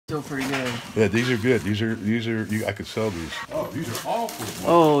Still pretty good. Yeah, these are good. These are I could sell these. Oh, these are awful.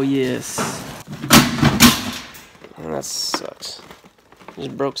 Oh yes. Oh, that sucks.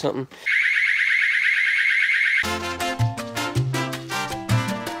 Just broke something.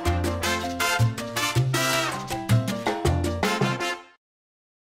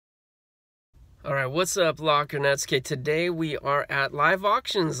 Alright, what's up, Locker Nuts? Okay, today we are at live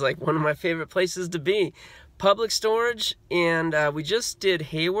auctions, like one of my favorite places to be. Public storage, and we just did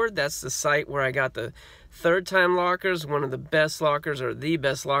Hayward. That's the site where I got the third-time lockers, one of the best lockers, or the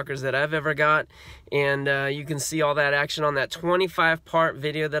best lockers that I've ever got. And you can see all that action on that 25-part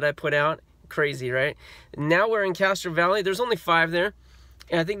video that I put out. Crazy, right? Now we're in Castro Valley. There's only 5 there,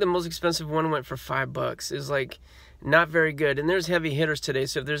 and I think the most expensive one went for $5. It was like not very good. And there's heavy hitters today,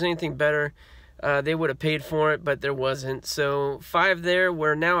 so if there's anything better, they would have paid for it, but there wasn't. So 5 there.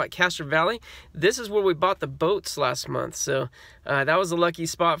 We're now at Castro Valley. This is where we bought the boats last month. So that was a lucky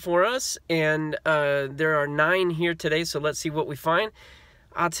spot for us. And there are 9 here today. So let's see what we find.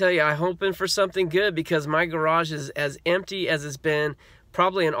 I'll tell you, I'm hoping for something good because my garage is as empty as it's been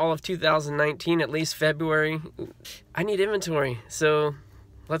probably in all of 2019, at least February. I need inventory. So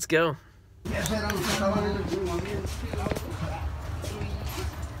let's go.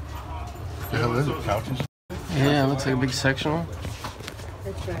 The hell is it? Couches? Yeah, it looks like a big sectional.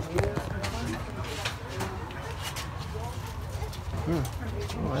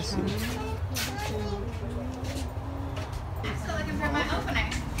 Oh, I see. Still looking for my opener.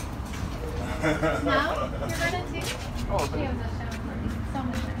 No? You're running too? Oh, okay. So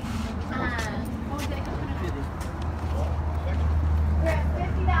much. What was it? We're at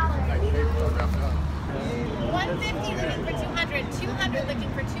 $50. 150 looking for 200. 200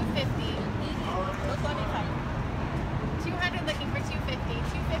 looking for 250. 200 looking for 250.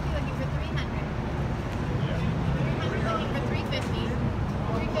 250 looking for 300. 300 looking for 350.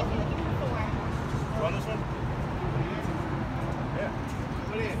 350 looking for 4. You want this one? Yeah.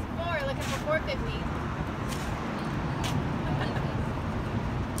 What is it? 4 looking for 450.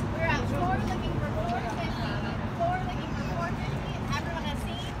 We're at 4 looking for 450. 4 looking for 450. Everyone has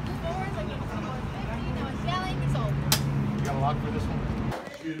seen 4 looking for 450. No one's yelling. It's over. You got a lock for this one?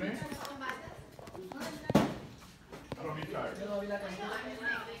 Excuse me? I don't need tires.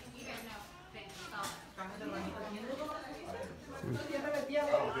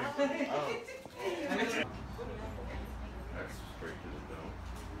 That's straight to the dome.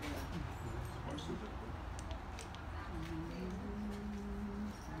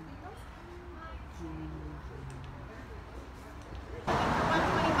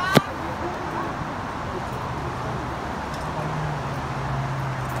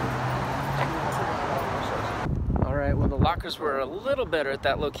 Alright, well the lockers were a little better at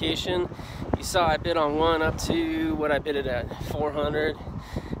that location. You saw I bid on one up to what I bid it at, 400.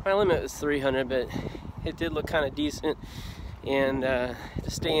 My limit was 300, but it did look kind of decent. And to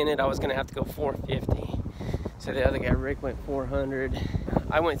stay in it, I was going to have to go 450. So the other guy, Rick, went 400.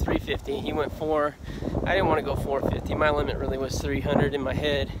 I went 350. He went 4. I didn't want to go 450. My limit really was 300 in my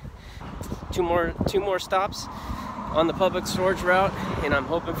head. Two more stops on the public storage route, and I'm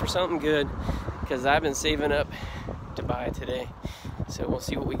hoping for something good because I've been saving up to buy today. So we'll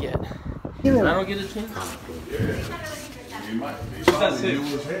see what we get. I don't get a chance. Yeah. You might be. That's it.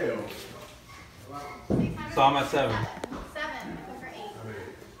 Was hell. So I'm at 7. 7 looking for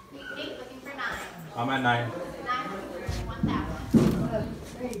 8. 8 looking for 9. I'm at 9. 9 looking for 1,000.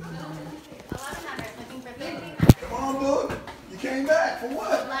 1,100 looking for 1,300. Come on, Book. You came back for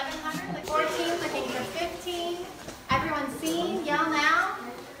what? 1,100 14 looking for 15. Everyone seen? Yell now.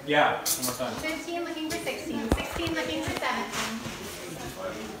 Yeah, one more time. 15 looking for 16. 16 looking for 17.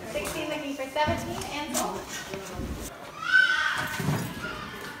 16 looking for 17 and sold.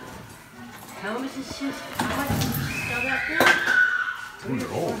 How much is shit? How much did you sell that for? Ooh,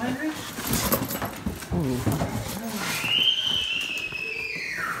 you're old. 400?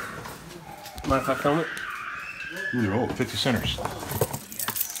 Mind if I film it? Ooh, you're old. 50 centers.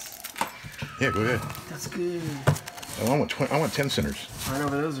 Yeah, go ahead. That's good. Oh, I want 10 centers. I know,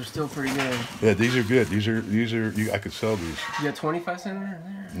 but those are still pretty good. Yeah, these are good. These are. I could sell these. You got 25 cent in there?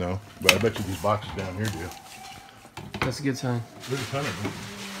 No, but I bet you these boxes down here do. That's a good sign. There's a ton of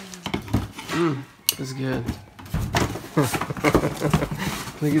them. That's good.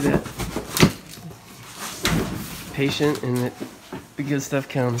 Look at that. Patient and the good stuff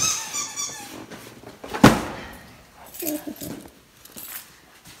comes.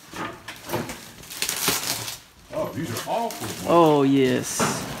 Oh, these are awful. Oh yes.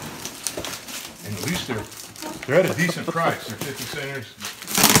 And at least they're at a decent price. They're 50 centers.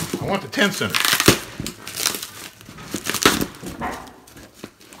 I want the 10 centers.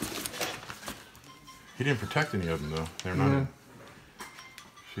 He didn't protect any of them though. They're not in.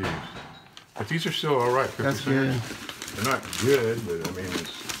 Jeez. But these are still all right. 50 That's centers. good. They're not good, but I mean,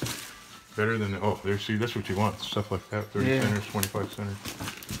 it's better than, oh, there's, see, that's what you want. Stuff like that. 30 centers, 25 centers.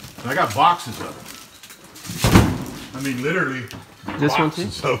 And I got boxes of them. I mean, literally, this one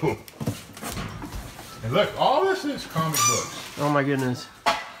boxes too? of them. And look, all this is comic books. Oh my goodness.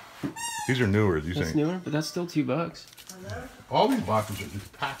 These are newer, these That's ain't. newer, but that's still $2. All these boxes are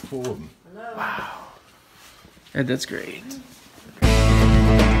just packed full of them. Wow. Yeah, that's great.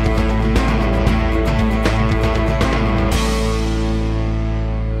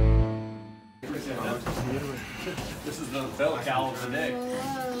 This is the bell cowl of the day.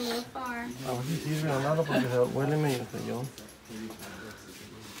 Whoa, far. Oh,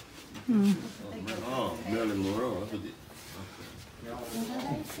 Marilyn Monroe. That's what What did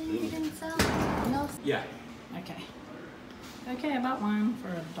I say you didn't sell? No. Yeah. Okay. Okay, I bought one for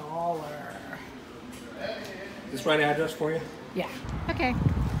 $1. This right address for you? Yeah. Okay.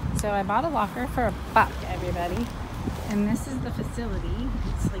 So I bought a locker for $1, everybody. And this is the facility.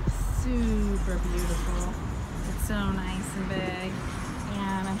 It's like super beautiful. It's so nice and big.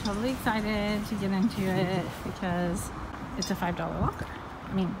 And I'm totally excited to get into it because it's a $5 locker.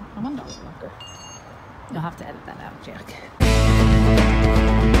 I mean, a $1 locker. You'll have to edit that out, Jack.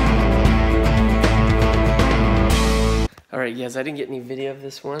 All right, guys, I didn't get any video of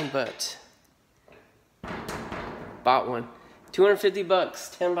this one, but bought one. 250 bucks,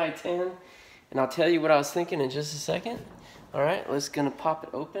 10 by 10. And I'll tell you what I was thinking in just a second. All right, let's gonna pop it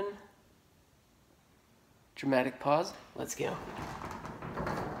open. Dramatic pause. Let's go.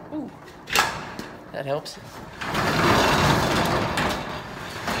 Ooh, that helps.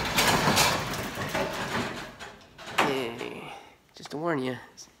 Hey, just to warn you,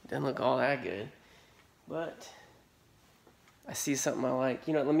 it doesn't look all that good, but I see something I like.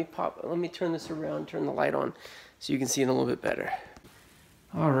 You know, let me turn this around, turn the light on so you can see it a little bit better.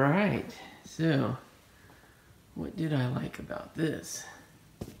 All right, so what did I like about this?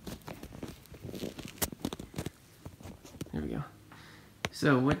 There we go.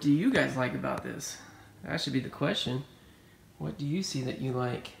 So what do you guys like about this? That should be the question. What do you see that you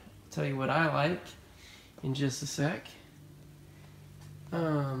like? I'll tell you what I like in just a sec.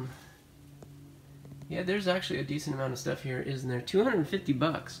 Yeah, there's actually a decent amount of stuff here, isn't there? 250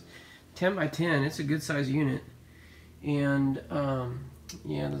 bucks. 10 by 10, it's a good size unit. And,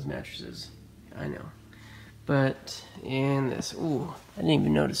 yeah, those mattresses, I know. But, and this, ooh, I didn't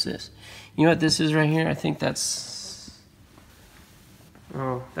even notice this. You know what this is right here? I think that's,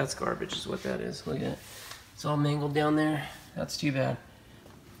 oh, that's garbage is what that is. Look at it. It's all mangled down there. That's too bad.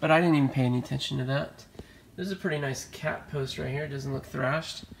 But I didn't even pay any attention to that. This is a pretty nice cat post right here. It doesn't look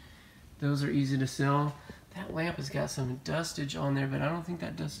thrashed. Those are easy to sell. That lamp has got some dustage on there, but I don't think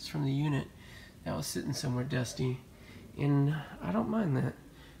that dust is from the unit. That was sitting somewhere dusty. And I don't mind that.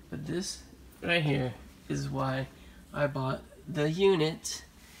 But this right here is why I bought the unit.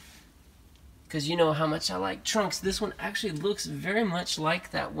 Because you know how much I like trunks. This one actually looks very much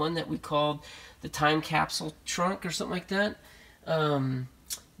like that one that we called the time capsule trunk or something like that.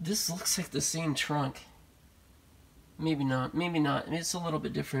 This looks like the same trunk. Maybe not, maybe not. I mean, it's a little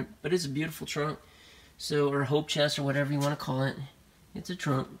bit different, but it's a beautiful trunk. So, or hope chest or whatever you want to call it. It's a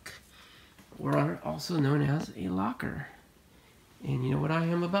trunk. Or also known as a locker. And you know what I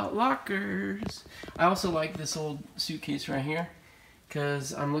am about lockers. I also like this old suitcase right here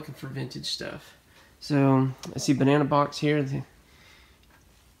because I'm looking for vintage stuff. So, I see banana box here.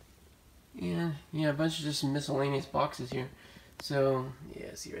 Yeah, a bunch of just miscellaneous boxes here. So,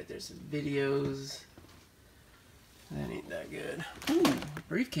 yeah, see right there, some videos. That ain't that good. Ooh,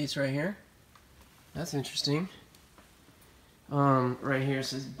 briefcase right here. That's interesting. Right here it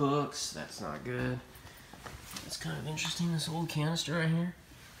says books. That's not good. That's kind of interesting, this old canister right here.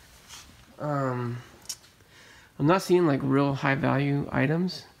 I'm not seeing like real high value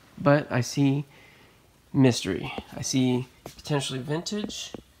items, but I see mystery. I see potentially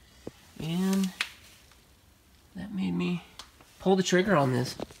vintage, and that made me pull the trigger on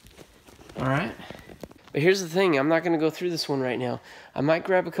this. Alright. But here's the thing, I'm not going to go through this one right now. I might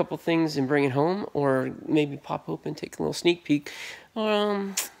grab a couple things and bring it home, or maybe pop open, take a little sneak peek.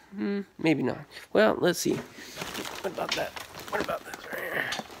 Maybe not. Well, let's see. What about that? What about this right here?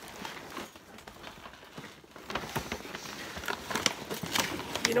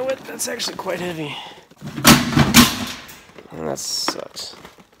 You know what? That's actually quite heavy. And that sucks.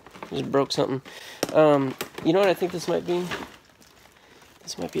 Just broke something. You know what I think this might be?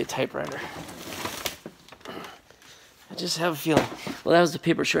 This might be a typewriter. I just have a feeling. Well, that was the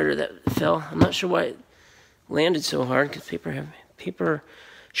paper shredder that fell. I'm not sure why it landed so hard, because paper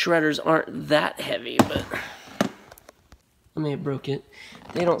shredders aren't that heavy, but I may have broke it.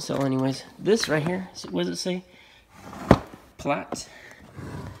 They don't sell anyways. This right here, what does it say? Platt.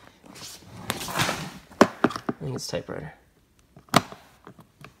 I think it's typewriter.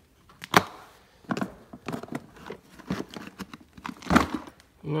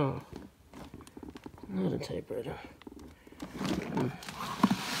 No, not a typewriter.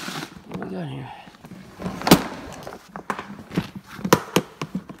 What do we got here?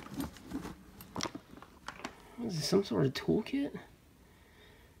 Is this some sort of toolkit?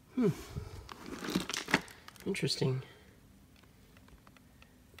 Interesting.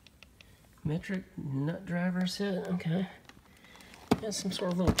 Metric nut driver set. Okay. Yeah, some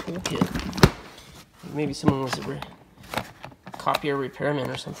sort of little toolkit. Maybe someone was a copier repairman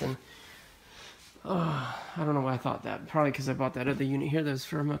or something. Oh, I don't know why I thought that. Probably because I bought that other unit here that was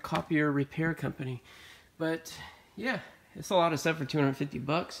from a copier repair company. But yeah, it's a lot of stuff for 250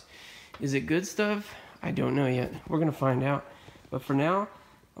 bucks. Is it good stuff? I don't know yet. We're gonna find out. But for now,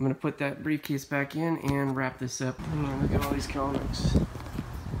 I'm gonna put that briefcase back in and wrap this up. Oh, look at all these comics.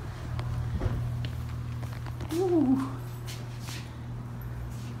 Ooh.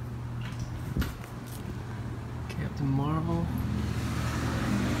 Captain Marvel.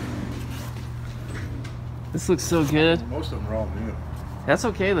 This looks so good. Most of them are all new. That's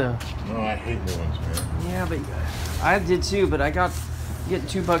okay though. No, I hate new ones, man. Yeah, but I did too, but I got getting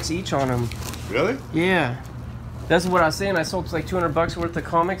 $2 each on them. Really? Yeah. That's what I was saying. I sold like 200 bucks worth of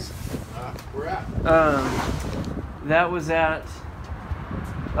comics. Where at? That was at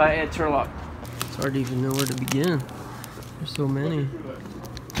Turlock. It's hard to even know where to begin. There's so many.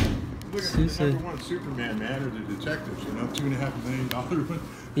 Look at the number one Superman, man, or the detectives, you know, $2.5 million one.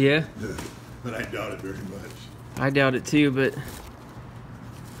 Yeah. But I doubt it very much. I doubt it too, but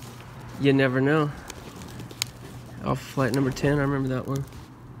you never know. Alpha Flight number 10, I remember that one.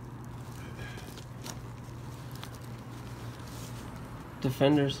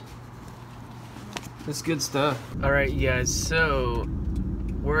 Defenders. That's good stuff. All right, you guys, so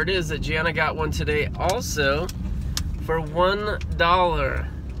word is that Janna got one today also for $1.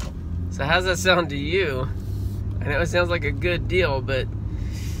 So how's that sound to you? I know it sounds like a good deal, but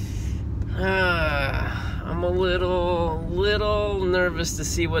I'm a little nervous to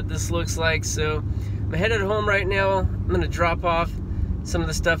see what this looks like. So I'm headed home right now. I'm gonna drop off some of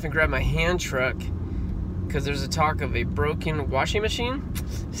the stuff and grab my hand truck because there's a talk of a broken washing machine.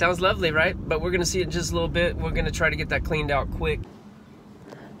 Sounds lovely, right? But we're gonna see it in just a little bit. We're gonna try to get that cleaned out quick.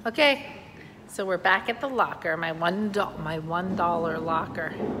 Okay, so we're back at the locker, my $1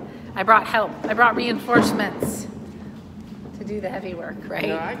 locker. I brought help. I brought reinforcements to do the heavy work, right?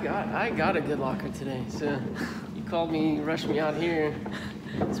 No, I got a good locker today. So you called me, you rushed me out here.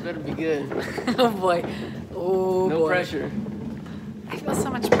 This better be good. Oh boy. Oh no boy. pressure. I feel so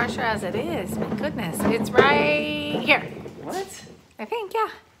much pressure as it is. My goodness. It's right here. What? I think, yeah.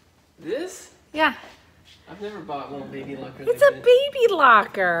 This? Yeah. I've never bought a little baby locker It's like a this. baby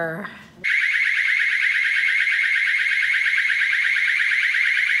locker.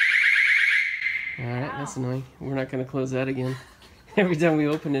 Alright, that's annoying. We're not going to close that again. Every time we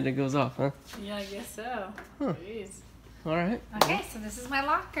open it, it goes off, huh? Yeah, I guess so. Huh. Jeez. Alright. Okay, so this is my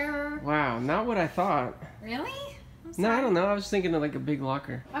locker. Wow, not what I thought. Really? No, I don't know. I was thinking of like a big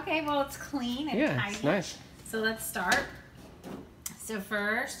locker. Okay, well, it's clean and Yeah, tidy. it's nice. So let's start. So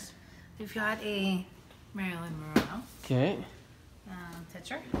first, we've got a Marilyn Monroe Okay.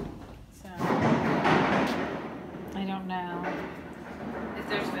 picture. So I don't know if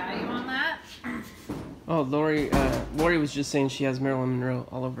there's value on that. Oh, Lori was just saying she has Marilyn Monroe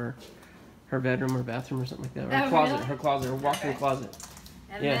all over her bedroom or bathroom or something like that. Or her closet, really? her closet, her walk-in closet.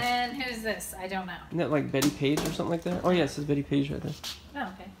 And Yeah. then who's this? I don't know. Isn't that like Betty Page or something like that? Oh yeah, it says Betty Page right there. Oh,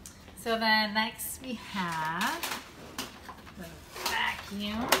 okay. So then next we have the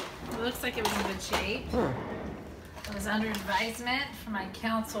vacuum. It looks like it was in good shape. Huh. It was under advisement from my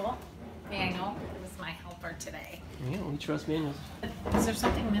counsel manual. It was my helper today. Yeah, we trust manuals. Is there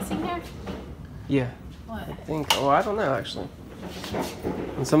something missing here? Yeah, What? I think. Oh, I don't know actually.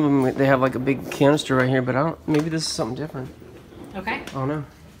 And some of them they have like a big canister right here, but I don't. Maybe this is something different. Okay. I don't know.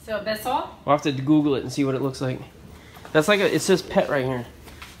 So Bissell. We'll have to Google it and see what it looks like. That's like a. It says pet right here.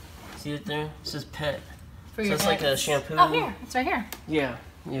 See it there? It says pet. For So your it's like a pets. shampoo. Oh, here. It's right here. Yeah,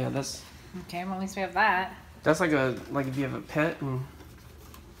 yeah. That's Okay, well at least we have that. like if you have a pet and.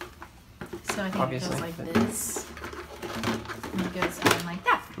 So I think Obviously, it goes like but- this. And it goes on like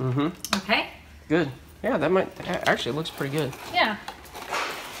that. Mm-hmm. Okay? Good. Yeah, that might actually it looks pretty good. Yeah.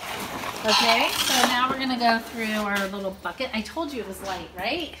 Okay, so now we're gonna go through our little bucket. I told you it was light,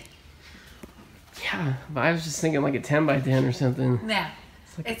 right? Yeah, but I was just thinking like a 10 by 10 or something. Yeah.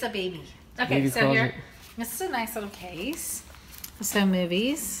 It's a baby. Okay, baby so here, closet. this is a nice little case. So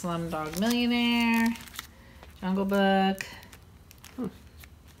movies, Slumdog Millionaire, Jungle Book.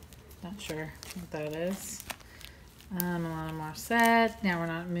 Not sure what that is. Alana Morissette. Now we're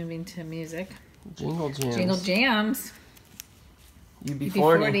not moving to music. Jingle Jams. Jingle Jams.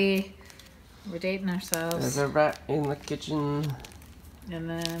 UB40. We're dating ourselves. There's a rat in the kitchen. And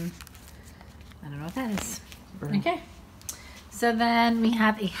then, I don't know what that is. Burn. Okay. So then we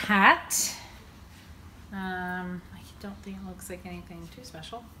have a hat. I don't think it looks like anything too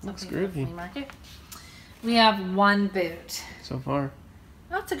special. Looks Something from the groovy. flea market. We have one boot. So far.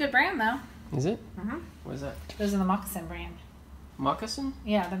 Oh, it's a good brand though. Is it? Mm-hmm. What is that? Those are the moccasin brand. Moccasin?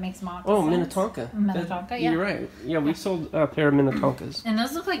 Yeah, that makes moccasins. Oh, Minnetonka. Minnetonka, yeah. You're right. Yeah, we've sold a pair of Minnetonkas. And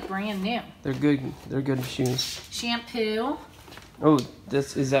those look like brand new. They're good. They're good shoes. Shampoo. Oh,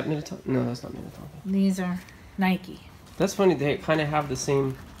 is that Minnetonka? No, that's not Minnetonka. These are Nike. That's funny. They kind of have the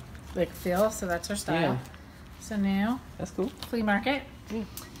same. Like feel, so that's our style. Yeah. So new. That's cool. Flea market. Yeah.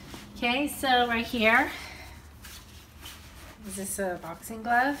 Okay, so right here. Is this a boxing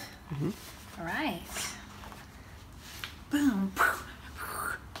glove? Mm-hmm. All right. Boom.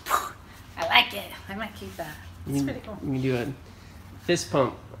 I like it. I might keep that. It's pretty cool. You can do a fist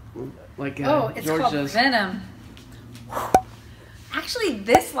pump, like It's George called does. Venom. Actually,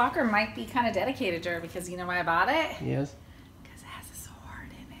 this locker might be kind of dedicated to her because you know why I bought it? Yes. Because it has a sword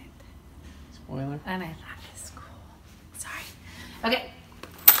in it. Spoiler. And I thought it was cool. Sorry. Okay.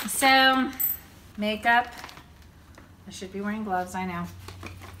 So, makeup. I should be wearing gloves, I know.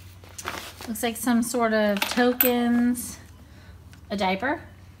 Looks like some sort of tokens. A diaper.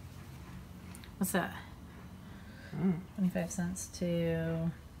 What's that? 25 cents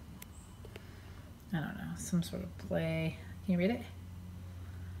to, I don't know, some sort of play. Can you read it?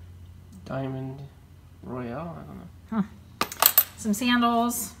 Diamond Royale. I don't know. Some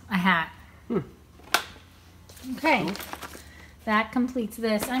sandals, a hat. Okay. That completes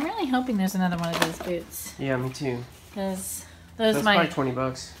this. I'm really hoping there's another one of these boots. Yeah, me too. Because those That's might, probably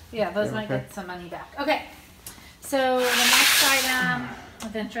 $20. yeah, those Yeah, might okay. get some money back. Okay. So the next item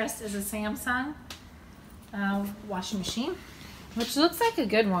of interest is a Samsung washing machine, which looks like a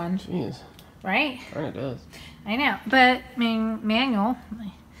good one, Jeez. right? Kind of does. I know, but I mean, manual.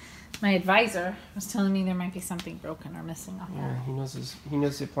 My advisor was telling me there might be something broken or missing off Yeah, that. he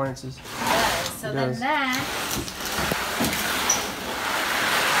knows the appliances. So He then does. next,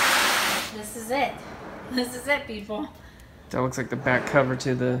 this is it. This is it, people. That looks like the back cover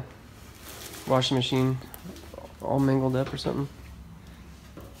to the washing machine, all mangled up or something.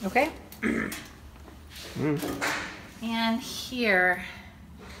 Okay. And here,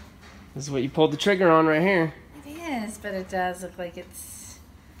 This is what you pulled the trigger on right here. it is, but it does look like it's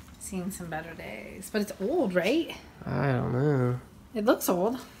seen some better days. But it's old, right? I don't know. It looks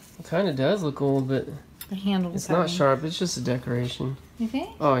old. It kind of does look old, but The handle it's not sharp. It's just a decoration. You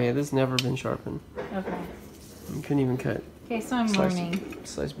think? Oh yeah, this never been sharpened. Okay. You couldn't even cut Okay, so I'm learning.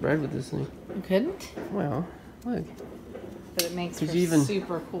 sliced bread with this thing. You couldn't? Well, look. But it makes for Could you even-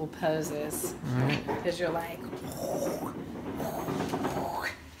 super cool poses. Alright. Because you're like...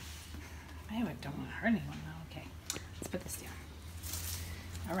 I don't want to hurt anyone though. Okay. Let's put this down.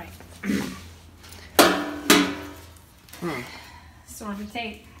 All right. Sorted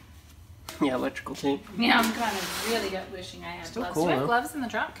tape. Yeah, electrical tape. Yeah, I'm kind of really wishing I had Still gloves. cool, Do I have though. gloves in the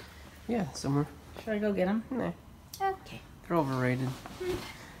truck? Yeah, somewhere. Should I go get them? Nah, Okay. they're overrated.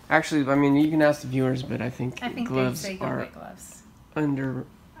 Actually, I mean, you can ask the viewers, but I think I think gloves they'd say go are get gloves.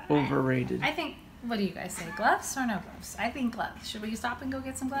 overrated. I think, what do you guys say? Gloves or no gloves? I think gloves. Should we stop and go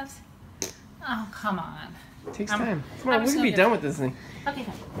get some gloves? Oh, come on. It takes I'm- time. Come on, I'm we just can be gonna done get- with this thing. Okay,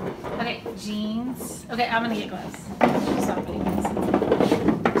 fine. Okay, jeans. Okay, I'm gonna get gloves. Stop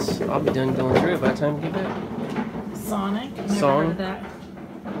anyways. I'll be done going through it by the time we get back. Sonic. Never Song. heard of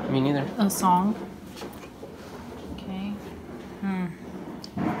that. Me neither. Oh, song. Okay.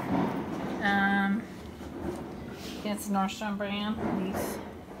 Yeah, it's a Nordstrom brand. Leaf.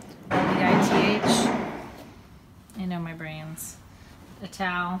 Leith. I know my brands. A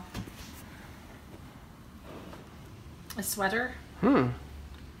towel. A sweater.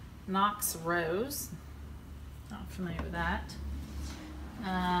 Knox Rose. Not familiar with that.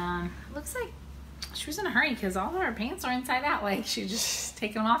 Looks like she was in a hurry because all of her pants are inside out. Like she just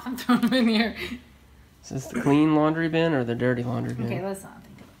taken them off and thrown them in here. Is this the clean laundry bin or the dirty laundry bin? Okay, let's not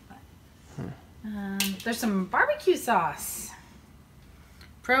think about that. There's some barbecue sauce.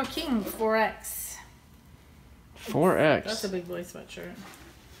 Pro King 4X. 4X. That's a big boy sweatshirt.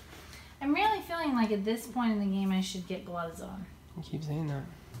 I'm really feeling like at this point in the game I should get gloves on. You keep saying that.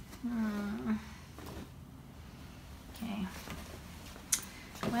 Okay.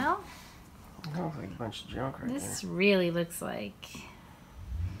 Well, That looks like a bunch of junk right this really looks like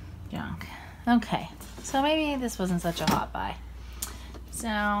junk. Okay, so maybe this wasn't such a hot buy. So,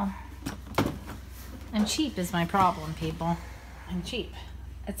 I'm cheap is my problem, people. I'm cheap.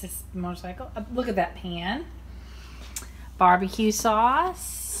 It's a motorcycle. Look at that pan. Barbecue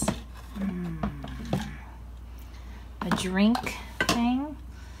sauce. A drink thing.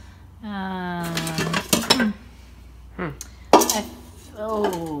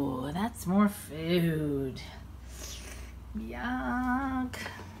 Oh, that's more food. Yuck.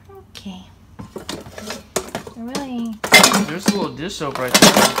 Okay. Really? There's a little dish soap right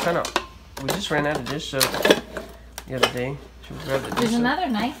there. We just ran out of dish soap the other day. Should we grab the dish There's soap? another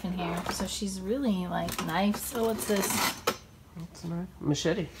knife in here, so she's really like knives. Oh, what's this? What's a knife?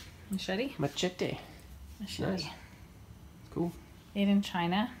 Machete. Machete? Machete. Machete. Nice. Cool. Made in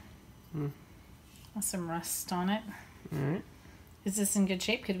China. Has some rust on it. Alright. Is this in good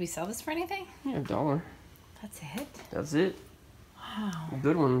shape? Could we sell this for anything? Yeah, $1. That's it? That's it. Wow. A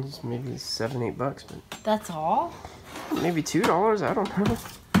good one's maybe $7-8, but That's all? maybe $2. I don't know.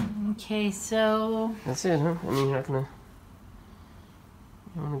 Okay, so That's it, huh? I mean, you're not gonna.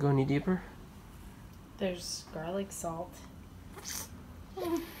 You wanna go any deeper? there's garlic salt.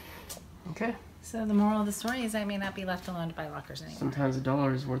 Okay. So the moral of the story is I may not be left alone to buy lockers anymore. Sometimes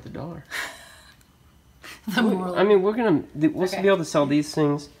 $1 is worth $1. The moral. I mean, we'll Okay. be able to sell these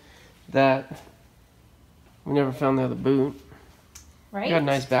things that we never found the other boot. right? You got a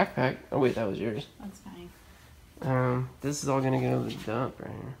nice backpack. Oh wait, that was yours. That's fine. This is all gonna go to the dump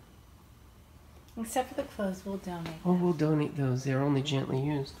right here. Except for the clothes, we'll donate. Oh, we'll donate those. They're only gently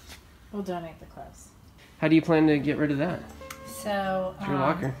used. We'll donate the clothes. How do you plan to get rid of that? So Your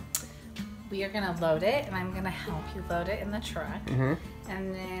locker. we are gonna load it, and I'm gonna help you load it in the truck, Mm-hmm.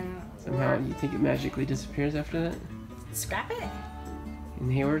 and then Somehow, we're you think it magically disappears after that? scrap it,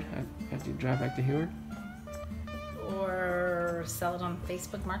 In Hayward? I have to drive back to Hayward? or sell it on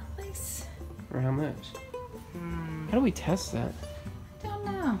Facebook Marketplace. For how much? How do we test that? Don't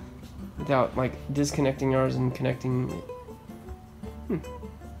know. Without, like, disconnecting ours and connecting it?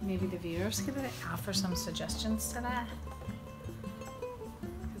 Maybe the viewers could offer some suggestions to that.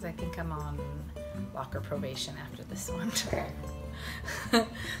 Because I think I'm on locker probation after this one.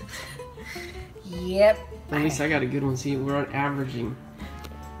 Yep. At least I got a good one. See, we're on averaging.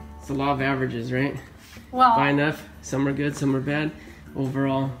 It's the law of averages, right? Well, Buy enough. Some are good, some are bad.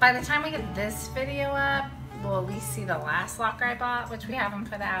 Overall, by the time we get this video up, we'll at least see the last locker I bought, which we haven't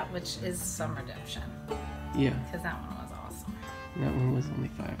put out, which is some redemption. yeah. Because that one was awesome. That one was only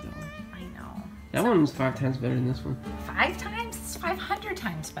 $5. I know. That one was 5 times better than this one. 5 times? It's 500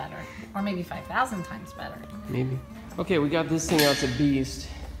 times better. Or maybe 5,000 times better. Maybe. Okay, we got this thing out. It's a beast.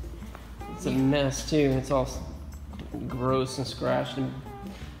 It's a mess, too. It's all gross and scratched and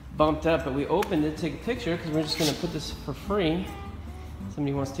bumped up. But we opened it to take a picture because we're just going to put this for free.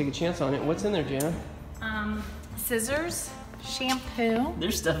 Somebody wants to take a chance on it. What's in there, Janna? Scissors, shampoo,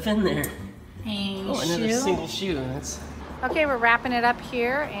 There's stuff in there. a Oh, another shoe. single shoe. That's... Okay, we're wrapping it up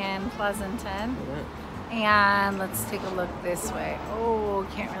here in Pleasanton. And let's take a look this way. Oh,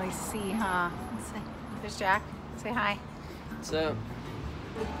 can't really see, huh? Let's see. There's Jack. Say hi. What's up?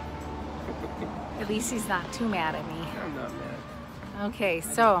 At least he's not too mad at me. I'm not mad. Okay,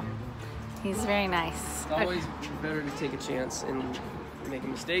 so he's very nice. It's always better to take a chance and make a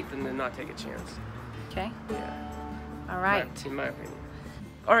mistake than to not take a chance. Okay. Yeah. All right. In my opinion.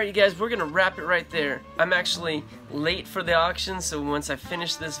 Alright, you guys, we're going to wrap it right there. I'm actually late for the auction, so once I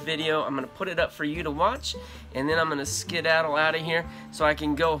finish this video, I'm going to put it up for you to watch, and then I'm going to skedaddle out of here so I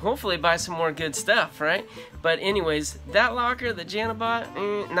can go hopefully buy some more good stuff, right? But anyways, that locker that Janna bought,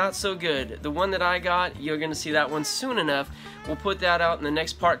 not so good. The one that I got, you're going to see that one soon enough. We'll put that out in the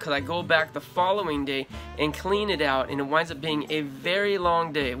next part because I go back the following day and clean it out, and it winds up being a very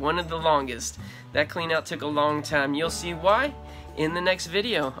long day, one of the longest. That clean out took a long time. You'll see why in the next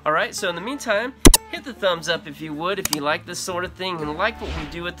video. Alright, so in the meantime, hit the thumbs up if you would, if you like this sort of thing and like what we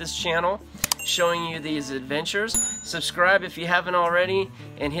do at this channel, showing you these adventures. Subscribe if you haven't already,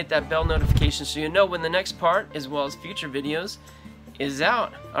 and hit that bell notification so you know when the next part, as well as future videos, is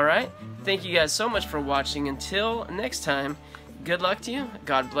out. Alright, thank you guys so much for watching. Until next time, good luck to you,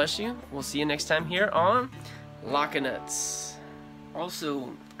 God bless you, we'll see you next time here on Lockanuts.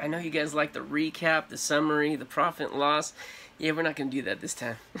 Also, I know you guys like the recap, the summary, the profit and loss. Yeah, we're not going to do that this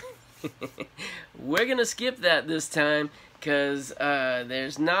time. We're going to skip that this time because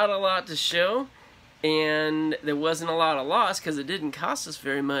there's not a lot to show, and there wasn't a lot of loss because it didn't cost us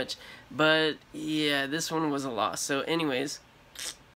very much. But yeah, this one was a loss. So anyways,